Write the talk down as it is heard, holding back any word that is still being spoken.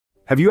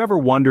Have you ever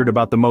wondered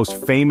about the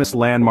most famous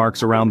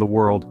landmarks around the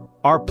world?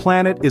 Our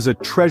planet is a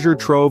treasure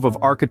trove of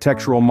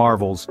architectural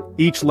marvels,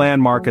 each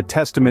landmark a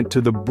testament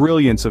to the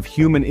brilliance of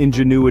human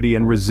ingenuity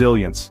and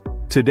resilience.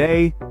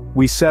 Today,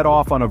 we set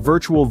off on a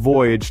virtual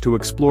voyage to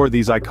explore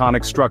these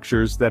iconic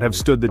structures that have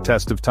stood the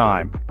test of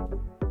time.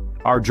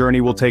 Our journey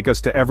will take us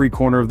to every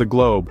corner of the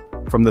globe,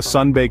 from the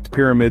sun-baked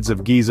pyramids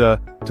of Giza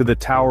to the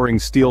towering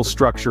steel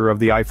structure of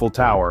the Eiffel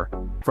Tower,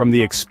 from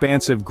the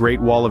expansive Great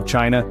Wall of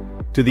China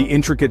to the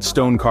intricate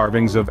stone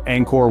carvings of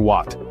Angkor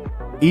Wat.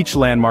 Each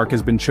landmark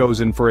has been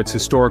chosen for its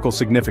historical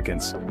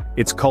significance,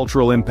 its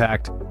cultural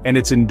impact, and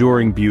its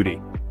enduring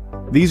beauty.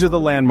 These are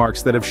the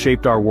landmarks that have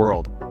shaped our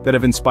world, that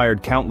have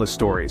inspired countless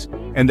stories,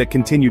 and that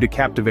continue to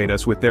captivate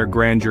us with their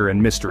grandeur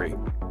and mystery.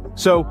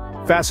 So,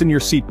 fasten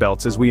your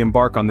seatbelts as we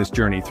embark on this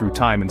journey through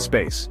time and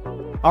space.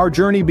 Our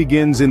journey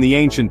begins in the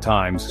ancient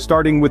times,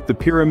 starting with the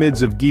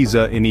Pyramids of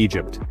Giza in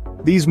Egypt.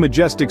 These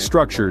majestic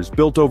structures,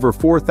 built over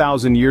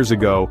 4,000 years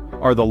ago,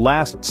 are the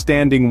last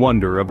standing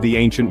wonder of the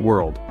ancient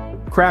world.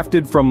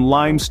 Crafted from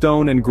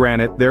limestone and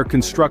granite, their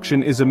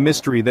construction is a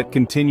mystery that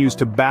continues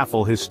to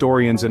baffle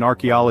historians and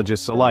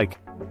archaeologists alike.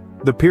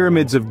 The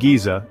Pyramids of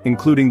Giza,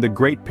 including the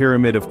Great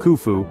Pyramid of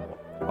Khufu,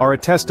 are a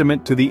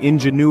testament to the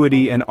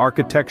ingenuity and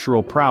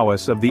architectural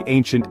prowess of the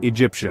ancient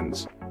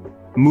Egyptians.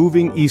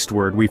 Moving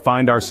eastward, we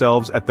find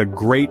ourselves at the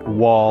Great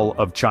Wall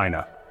of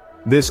China.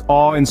 This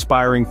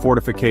awe-inspiring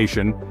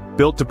fortification,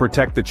 built to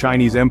protect the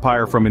Chinese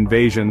Empire from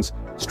invasions,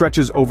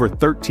 stretches over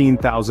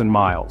 13,000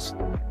 miles.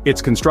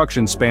 Its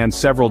construction spans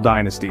several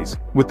dynasties,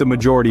 with the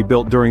majority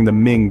built during the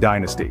Ming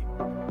dynasty.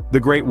 The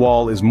Great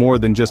Wall is more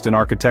than just an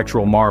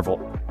architectural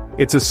marvel.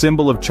 It's a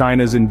symbol of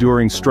China's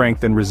enduring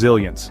strength and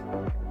resilience.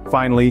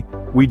 Finally,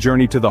 we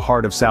journey to the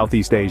heart of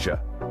Southeast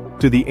Asia,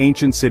 to the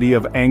ancient city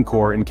of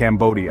Angkor in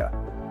Cambodia.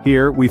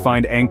 Here, we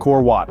find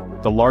Angkor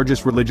Wat, the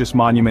largest religious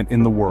monument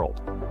in the world.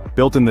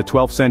 Built in the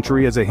 12th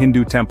century as a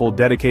Hindu temple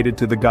dedicated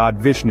to the god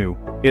Vishnu,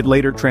 it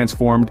later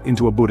transformed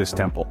into a Buddhist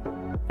temple.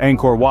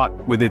 Angkor Wat,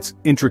 with its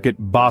intricate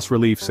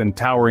bas-reliefs and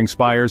towering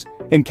spires,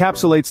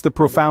 encapsulates the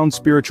profound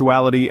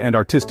spirituality and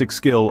artistic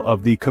skill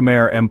of the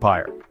Khmer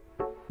Empire.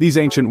 These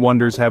ancient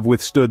wonders have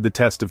withstood the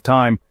test of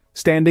time,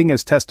 standing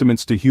as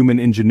testaments to human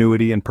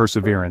ingenuity and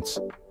perseverance.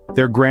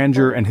 Their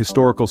grandeur and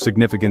historical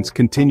significance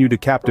continue to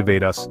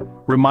captivate us,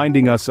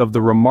 reminding us of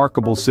the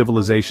remarkable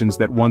civilizations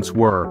that once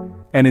were,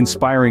 and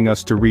inspiring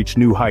us to reach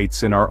new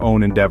heights in our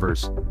own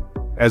endeavors.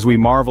 As we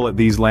marvel at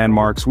these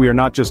landmarks, we are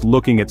not just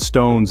looking at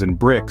stones and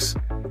bricks,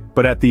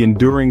 but at the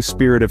enduring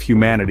spirit of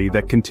humanity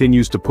that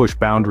continues to push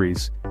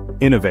boundaries,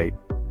 innovate,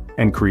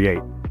 and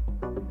create.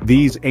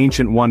 These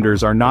ancient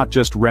wonders are not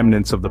just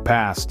remnants of the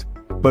past,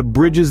 but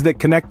bridges that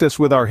connect us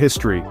with our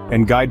history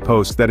and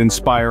guideposts that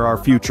inspire our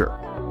future.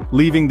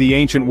 Leaving the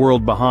ancient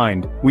world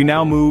behind, we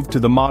now move to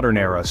the modern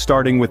era,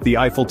 starting with the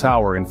Eiffel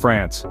Tower in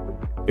France.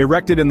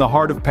 Erected in the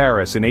heart of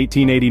Paris in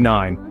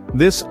 1889,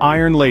 this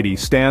Iron Lady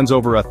stands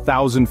over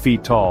 1,000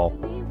 feet tall.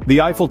 The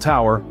Eiffel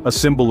Tower, a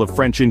symbol of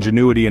French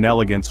ingenuity and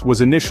elegance,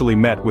 was initially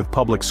met with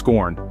public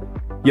scorn.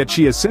 Yet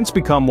she has since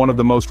become one of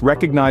the most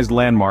recognized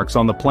landmarks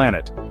on the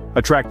planet,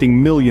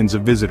 attracting millions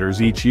of visitors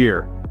each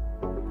year.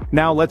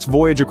 Now let's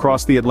voyage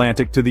across the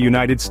Atlantic to the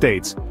United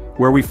States,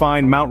 where we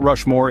find Mount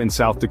Rushmore in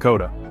South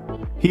Dakota.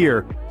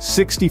 Here,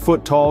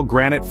 60-foot-tall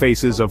granite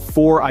faces of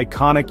 4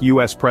 iconic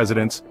U.S.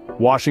 presidents,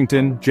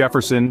 Washington,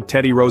 Jefferson,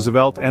 Teddy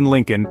Roosevelt, and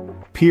Lincoln,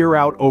 peer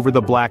out over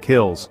the Black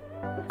Hills.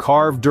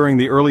 Carved during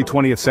the early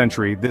 20th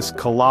century, this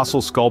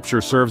colossal sculpture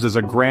serves as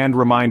a grand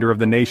reminder of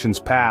the nation's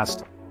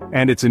past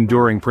and its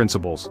enduring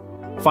principles.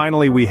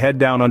 Finally, we head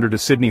down under to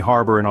Sydney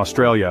Harbour in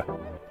Australia.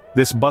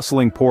 This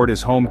bustling port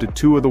is home to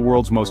 2 of the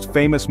world's most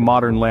famous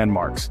modern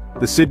landmarks,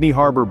 the Sydney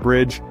Harbour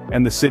Bridge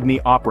and the Sydney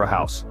Opera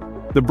House.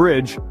 The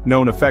bridge,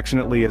 known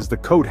affectionately as the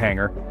Coat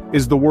Hanger,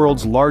 is the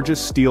world's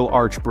largest steel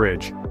arch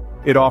bridge.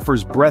 It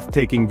offers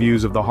breathtaking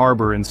views of the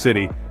harbour and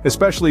city,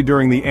 especially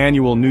during the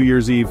annual New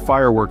Year's Eve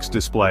fireworks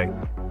display.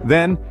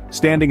 Then,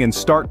 standing in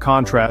stark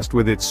contrast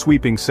with its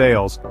sweeping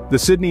sails, the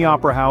Sydney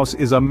Opera House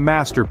is a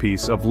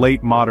masterpiece of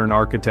late modern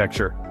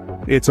architecture.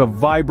 It's a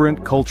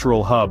vibrant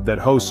cultural hub that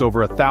hosts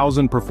over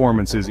 1,000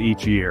 performances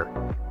each year.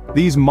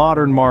 These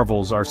modern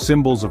marvels are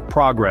symbols of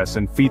progress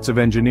and feats of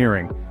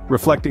engineering,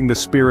 reflecting the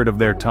spirit of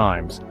their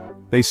times.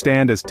 They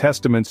stand as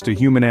testaments to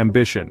human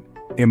ambition,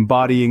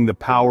 embodying the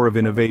power of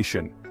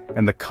innovation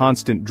and the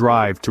constant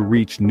drive to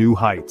reach new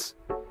heights.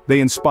 They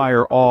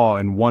inspire awe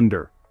and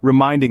wonder,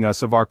 reminding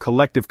us of our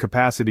collective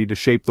capacity to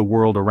shape the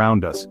world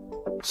around us.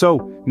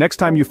 So, next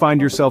time you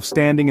find yourself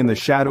standing in the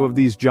shadow of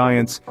these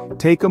giants,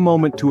 take a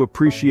moment to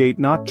appreciate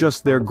not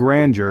just their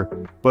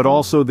grandeur, but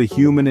also the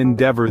human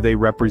endeavor they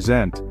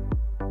represent.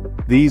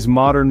 These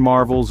modern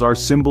marvels are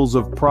symbols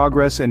of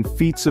progress and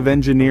feats of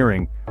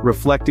engineering,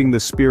 reflecting the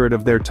spirit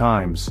of their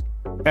times.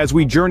 As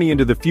we journey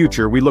into the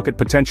future, we look at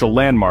potential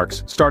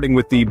landmarks, starting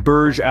with the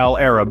Burj Al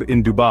Arab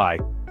in Dubai.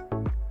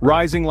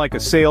 Rising like a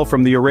sail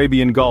from the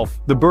Arabian Gulf,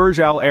 the Burj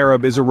Al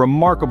Arab is a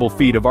remarkable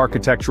feat of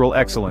architectural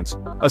excellence,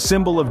 a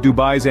symbol of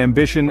Dubai's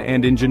ambition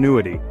and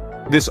ingenuity.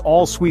 This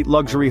all-suite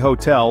luxury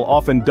hotel,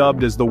 often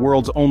dubbed as the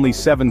world's only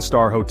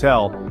 7-star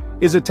hotel,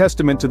 is a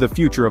testament to the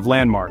future of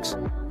landmarks.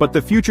 But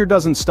the future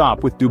doesn't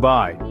stop with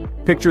Dubai.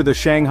 Picture the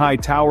Shanghai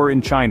Tower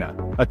in China,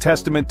 a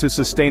testament to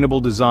sustainable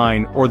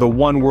design, or the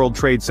One World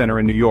Trade Center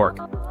in New York,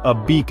 a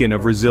beacon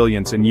of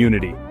resilience and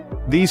unity.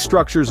 These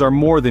structures are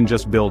more than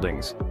just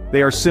buildings.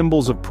 They are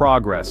symbols of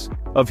progress,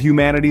 of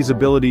humanity's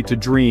ability to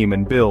dream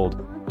and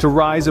build, to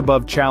rise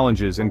above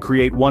challenges and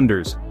create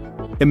wonders.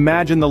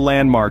 Imagine the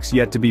landmarks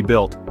yet to be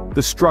built,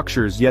 the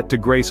structures yet to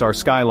grace our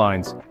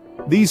skylines.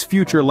 These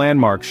future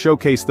landmarks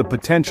showcase the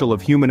potential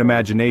of human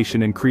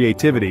imagination and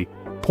creativity,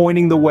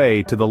 pointing the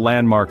way to the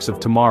landmarks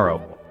of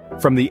tomorrow.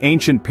 From the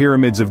ancient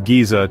Pyramids of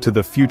Giza to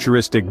the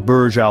futuristic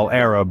Burj Al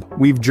Arab,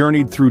 we've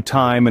journeyed through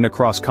time and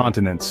across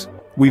continents.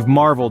 We've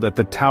marveled at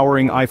the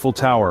towering Eiffel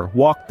Tower,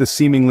 walked the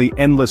seemingly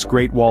endless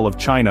Great Wall of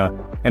China,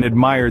 and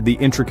admired the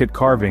intricate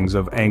carvings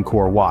of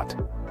Angkor Wat.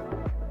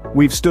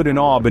 We've stood in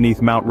awe beneath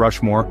Mount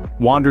Rushmore,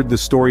 wandered the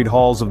storied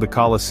halls of the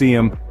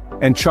Colosseum,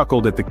 and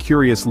chuckled at the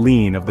curious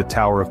lean of the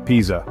Tower of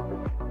Pisa.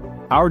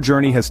 Our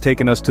journey has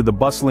taken us to the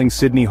bustling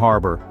Sydney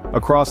Harbour,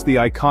 across the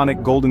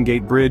iconic Golden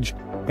Gate Bridge,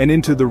 and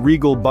into the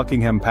regal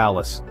Buckingham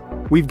Palace.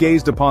 We've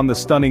gazed upon the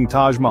stunning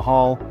Taj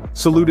Mahal,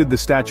 saluted the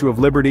Statue of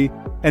Liberty,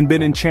 and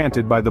been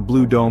enchanted by the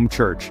Blue Dome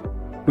Church.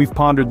 We've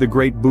pondered the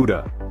Great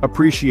Buddha,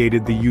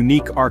 appreciated the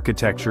unique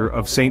architecture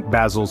of St.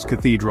 Basil's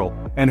Cathedral,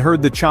 and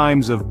heard the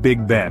chimes of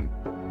Big Ben.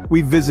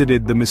 We've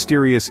visited the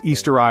mysterious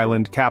Easter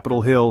Island,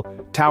 Capitol Hill,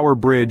 Tower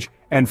Bridge,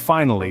 and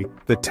finally,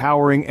 the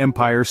towering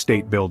Empire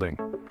State Building.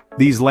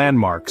 These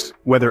landmarks,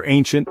 whether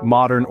ancient,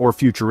 modern, or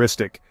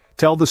futuristic,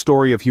 tell the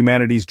story of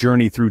humanity's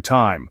journey through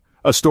time,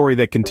 a story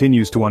that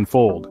continues to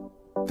unfold.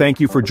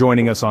 Thank you for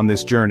joining us on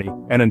this journey,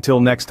 and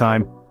until next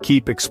time,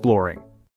 keep exploring.